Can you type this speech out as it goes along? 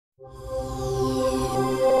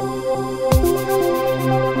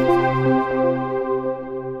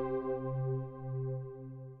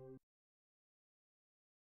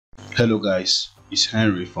Hello guys, it's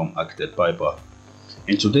Henry from Architect Piper.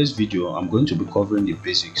 In today's video, I'm going to be covering the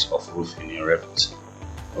basics of roofing in Revit.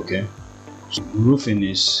 Okay, so roofing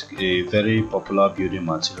is a very popular building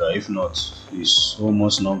material. If not, it's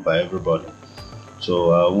almost known by everybody.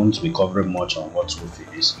 So I won't be covering much on what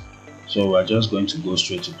roofing is. So we're just going to go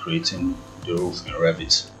straight to creating the roof in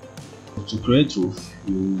Revit. To create roof,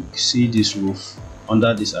 you see this roof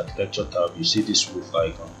under this architecture tab. You see this roof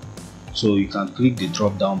icon. So you can click the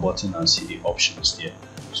drop down button and see the options there.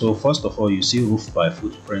 So first of all, you see roof by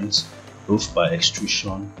footprint, roof by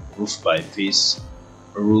extrusion, roof by face,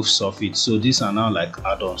 roof soffit. So these are now like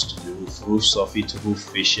add-ons to the roof soffit, roof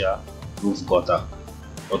fascia, roof gutter.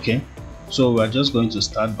 Okay, so we're just going to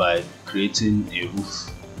start by creating a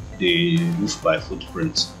roof, the roof by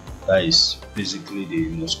footprint. That is basically the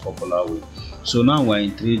most popular way. So now we're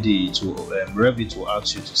in 3D. Revit will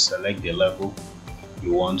ask you to select the level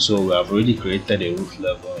you want. So we have already created a roof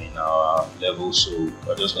level in our level, so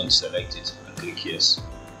we're just going to select it and click yes.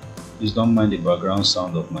 Please don't mind the background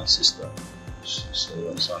sound of my system. So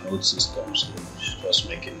it's an old system, so it's just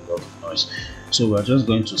making a lot of noise. So we're just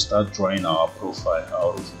going to start drawing our profile,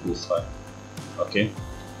 our roof profile. Okay,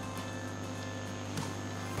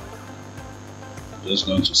 just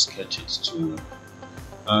going to sketch it too.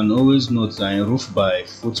 And always note that in roof by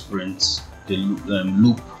footprint, the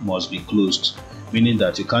loop must be closed, meaning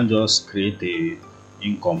that you can't just create a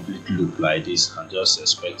incomplete loop like this and just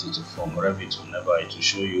expect it to form. Revit will never. It will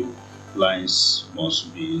show you lines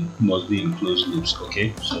must be in closed loops.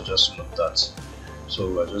 Okay, so just note that.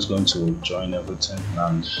 So we're just going to join everything,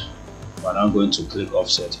 and we're now going to click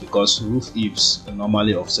offset, because roof eaves are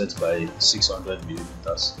normally offset by 600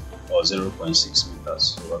 millimeters or 0.6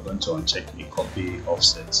 meters. So we're going to uncheck the copy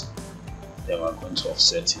offset, then we're going to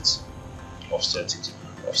offset it.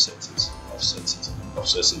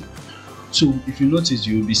 So if you notice,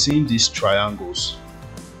 you'll be seeing these triangles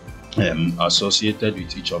associated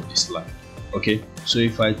with each of these lines. Okay, so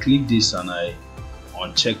if I click this and I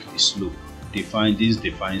uncheck the slope, define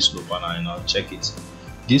slope, and I now check it,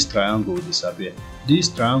 this triangle will disappear. These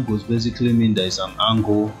triangles basically mean there is an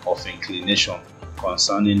angle of inclination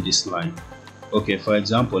concerning this line. Okay, for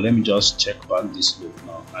example, let me just check back this slope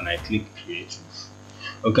now and I click create roof.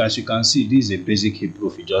 Okay, as you can see, this is a basic hip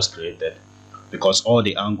roof we just created, because all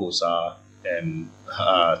the angles are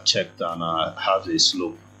checked and have a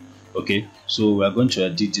slope. Okay, so we are going to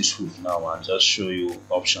edit this roof now and just show you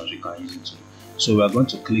options you can use it to. So we are going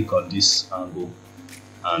to click on this angle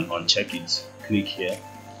and uncheck it. Click here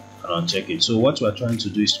and uncheck it. So what we are trying to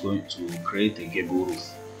do is going to create a gable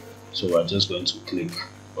roof. So we are just going to click.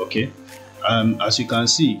 Okay, as you can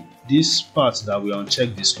see, this part that we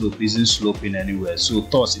uncheck the slope isn't sloping anywhere, so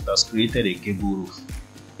thus it has created a gable roof.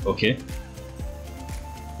 Okay,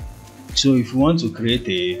 so if you want to create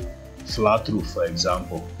a flat roof, for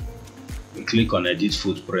example, we click on edit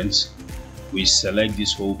footprint, we select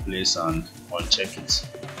this whole place and uncheck it.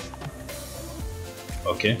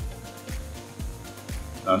 Okay,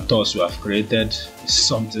 and thus we have created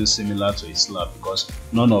something similar to a slab, because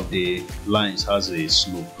none of the lines has a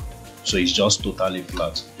slope, so it's just totally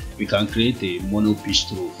flat. We can create a mono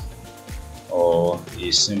pitched roof or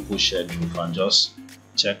a simple shed roof and just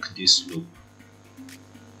check this slope.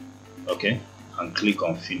 Okay, and click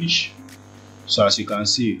on finish. So as you can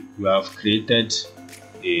see, we have created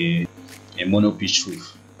a mono pitched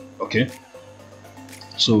roof. Okay,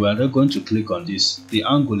 so we are not going to click on this. The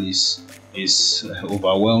angle is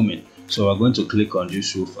overwhelming, so we're going to click on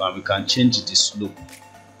this roof and we can change the slope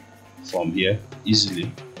from here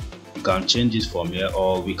easily. We can change it from here,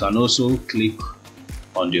 or we can also click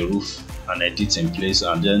on the roof and edit in place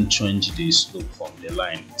and then change the slope from the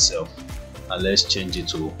line itself. And let's change it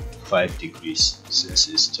to 5 degrees since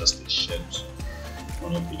it's just a shed.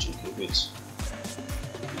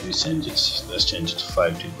 Let's change it to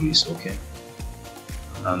 5 degrees. Okay,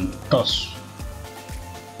 and thus,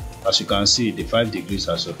 as you can see, the 5 degrees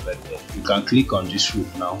has reflected. You can click on this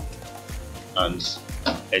roof now and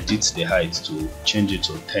edit the height to change it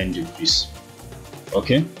to 10 degrees.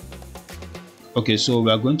 Okay, so we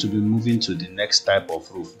are going to be moving to the next type of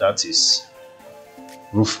roof, that is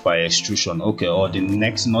roof by extrusion. Okay, or the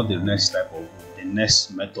next, not the next type of roof, the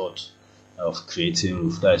next method of creating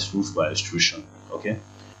roof, that is roof by extrusion. Okay,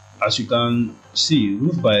 as you can see,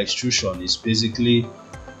 roof by extrusion is basically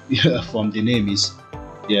from the name, is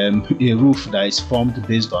a roof that is formed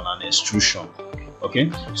based on an extrusion.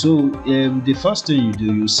 Okay, so the first thing you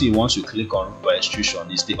do, you see once you click on roof by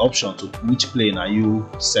extrusion, is the option to which plane are you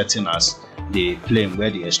setting as the plane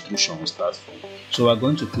where the extrusion will start from. So we're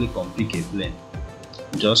going to click on pick a plane.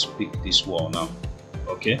 Just pick this wall now.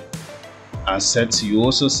 Okay, and you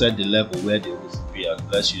also set the level where the roof will be at.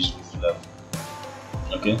 Let's use roof level.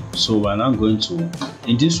 Okay, so we're now going to,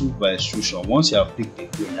 in this roof by extrusion, once you have picked the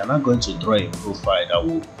plane, you're now going to draw a profile that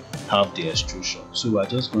will have the extrusion. So we're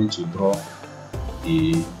just going to draw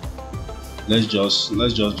a, let's just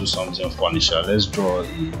do something furniture. Let's draw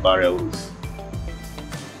a barrel roof.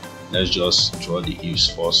 Let's just draw the eaves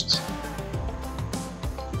first.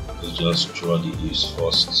 Let's just draw the eaves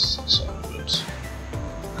first. Some ribs.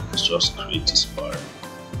 Let's just create this barrel.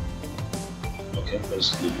 Okay,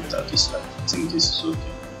 let's leave it at this side. I think this is okay.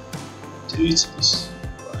 Delete this,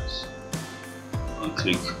 right, and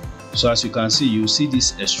click. So as you can see, you see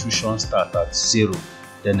this extrusion start at 0,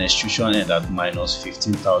 then extrusion end at minus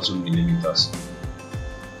 15,000 millimeters.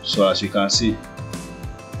 So as you can see,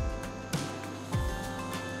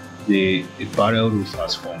 the barrel roof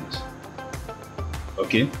has formed.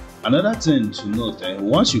 Okay, another thing to note,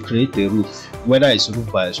 once you create a roof, whether it's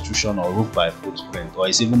roof by extrusion or roof by footprint, or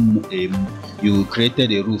it's even you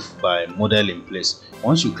created a roof by model in place,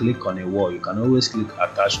 once you click on a wall, you can always click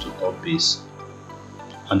attach to top base,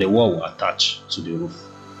 and the wall will attach to the roof.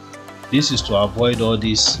 This is to avoid all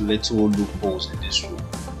these little loopholes in this roof.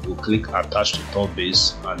 You click attach to top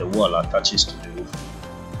base and the wall attaches to the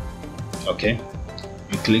roof. Okay,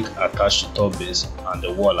 you click attach to top base and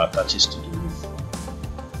the wall attaches to the roof.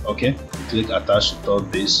 Okay, you click attach to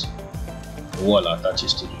top base, the wall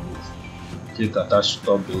attaches to the roof. Click attach to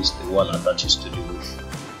top base, the wall attaches to the roof.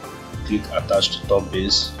 Click attach to top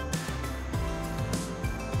base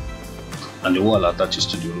and the wall attaches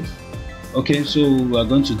to the roof. Okay, so we are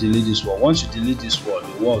going to delete this wall. Once you delete this wall,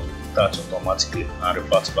 the wall will detach automatically and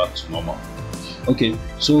revert back to normal. Okay,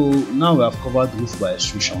 so now we have covered roof by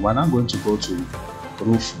extrusion. We're now going to go to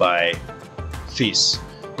roof by face.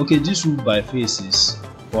 Okay, this roof by face is,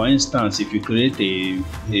 for instance, if you create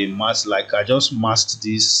a mask, like I just masked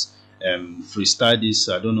this, freestyle this,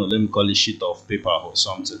 I don't know, let me call it sheet of paper or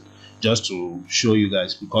something, just to show you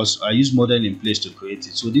guys, because I use model in place to create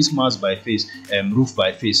it. So this mask by face, roof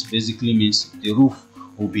by face, basically means the roof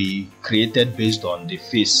will be created based on the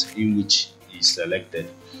face in which is selected.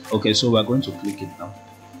 Okay, so we're going to click it now,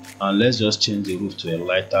 and let's just change the roof to a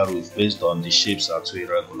lighter roof based on the shapes are too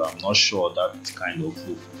irregular. I'm not sure that kind of roof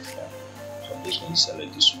will form. So I'm just going to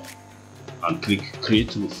select this one and click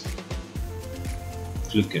create roof.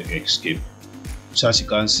 Click escape. So as you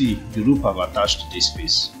can see, the roof have attached to this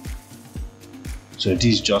face. So this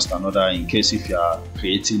is just another, in case if you are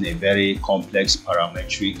creating a very complex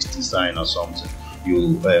parametric design or something,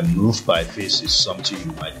 you roof by face is something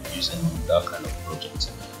you might be using on that kind of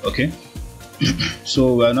project. Okay,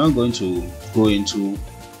 so we are now going to go into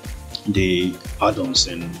the add-ons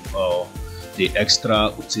and the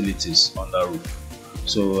extra utilities on the roof.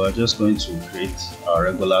 So we're just going to create a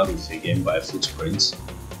regular roof again by footprint.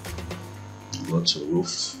 Go to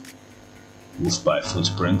roof by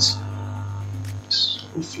footprint.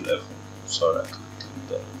 Roof level. Sorry, I clicked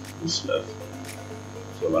the roof level.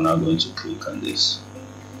 So we're now going to click on this,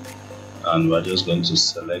 and we're just going to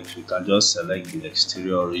select. We can just select the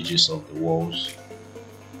exterior ridges of the walls.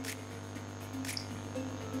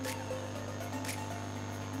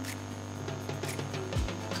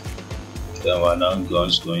 Then we're now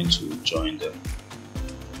just going to join them.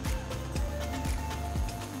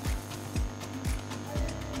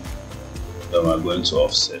 Then we're going to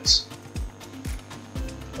offset.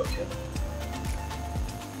 Okay.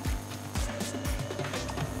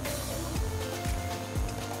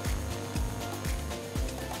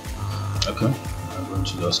 Okay, I'm going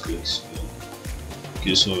to just click again.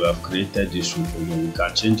 Okay, so we have created this roof again. We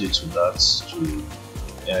can change it to that, to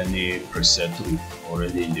any preset roof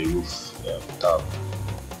already in the roof tab.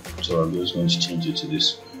 So I'm just going to change it to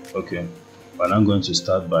this. Okay, and I'm going to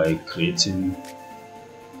start by creating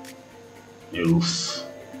a roof's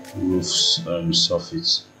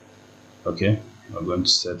surface. Okay, we're going to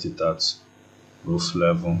set it at roof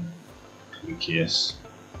level. Click yes.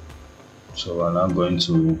 So we're now going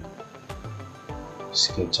to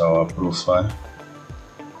sketch our profile.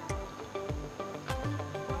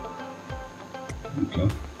 Okay.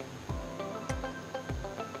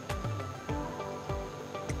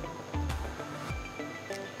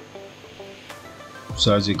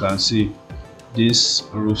 So as you can see, this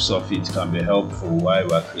roof surface can be helpful while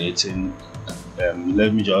we're creating.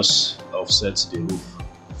 Let me just offset the roof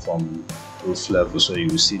from roof level so you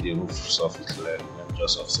will see the roof surface level. Let me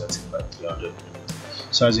just offset it by 300.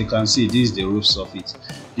 So as you can see, this is the roof surface.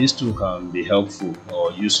 These two can be helpful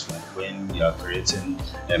or useful when you are creating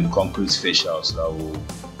concrete facials that will,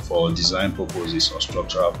 for design purposes or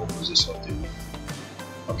structural purposes of the roof.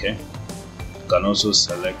 Okay, you can also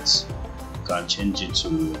select, you can change it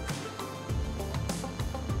to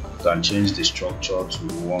You can change the structure to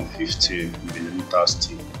 150 millimeters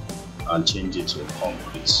thick and change it to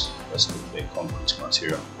concrete. Let's look for a concrete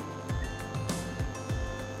material.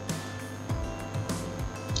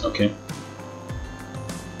 Okay.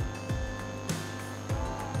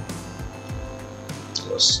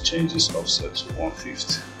 Let's change this offset to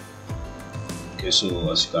 150. Okay,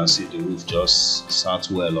 so as you can see, the roof just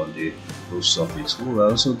sat well on the roof surface. We're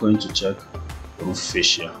also going to check roof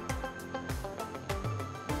fascia.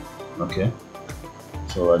 Okay,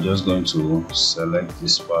 so we're just going to select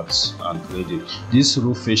this part and create it. This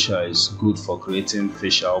roof fascia is good for creating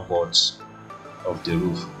facial boards of the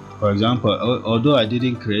roof. For example, although I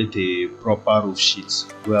didn't create a proper roof sheet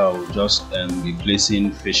where I will just be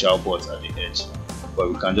placing facial boards at the edge,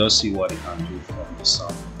 but we can just see what it can do from the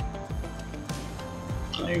sound.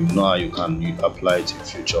 And you know how you can apply it in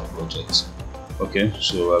future projects. Okay,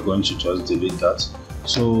 so we're going to just delete that.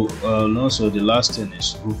 So also the last thing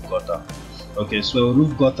is roof gutter. Okay, so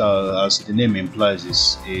roof gutter, as the name implies,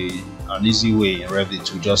 is an easy way in Revit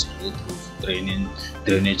to just create roof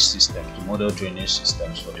drainage system, to model drainage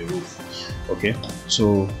systems for the roof. Okay,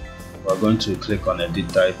 so we're going to click on edit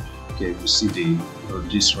type. Okay, we see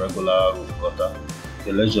this regular roof gutter.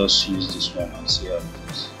 Okay, let's just use this one and see how it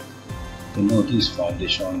is. Okay, no, this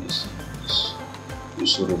foundation,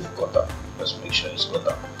 this roof gutter. Let's make sure it's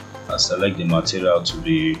gutter. And select the material to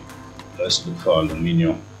be, let's look for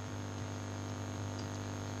aluminium.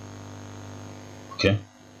 Okay,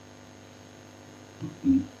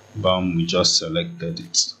 bam, we just selected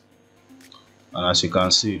it, and as you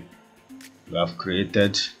can see, we have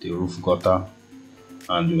created the roof gutter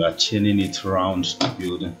and we are chaining it around the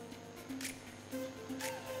building.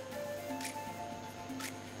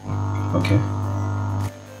 Okay,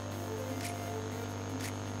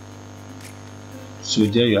 so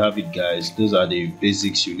there you have it, guys. Those are the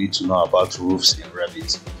basics you need to know about roofs in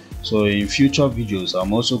Revit. So in future videos,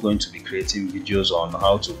 I'm also going to be creating videos on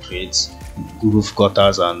how to create roof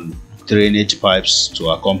gutters and drainage pipes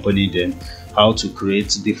to accompany them, how to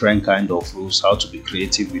create different kind of roofs, how to be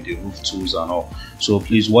creative with the roof tools and all. So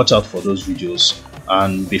please watch out for those videos,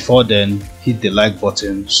 and before then, hit the like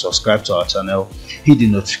button, subscribe to our channel, hit the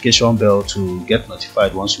notification bell to get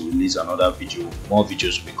notified once we release another video. More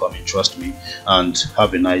videos will be coming, trust me, and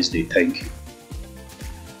have a nice day. Thank you.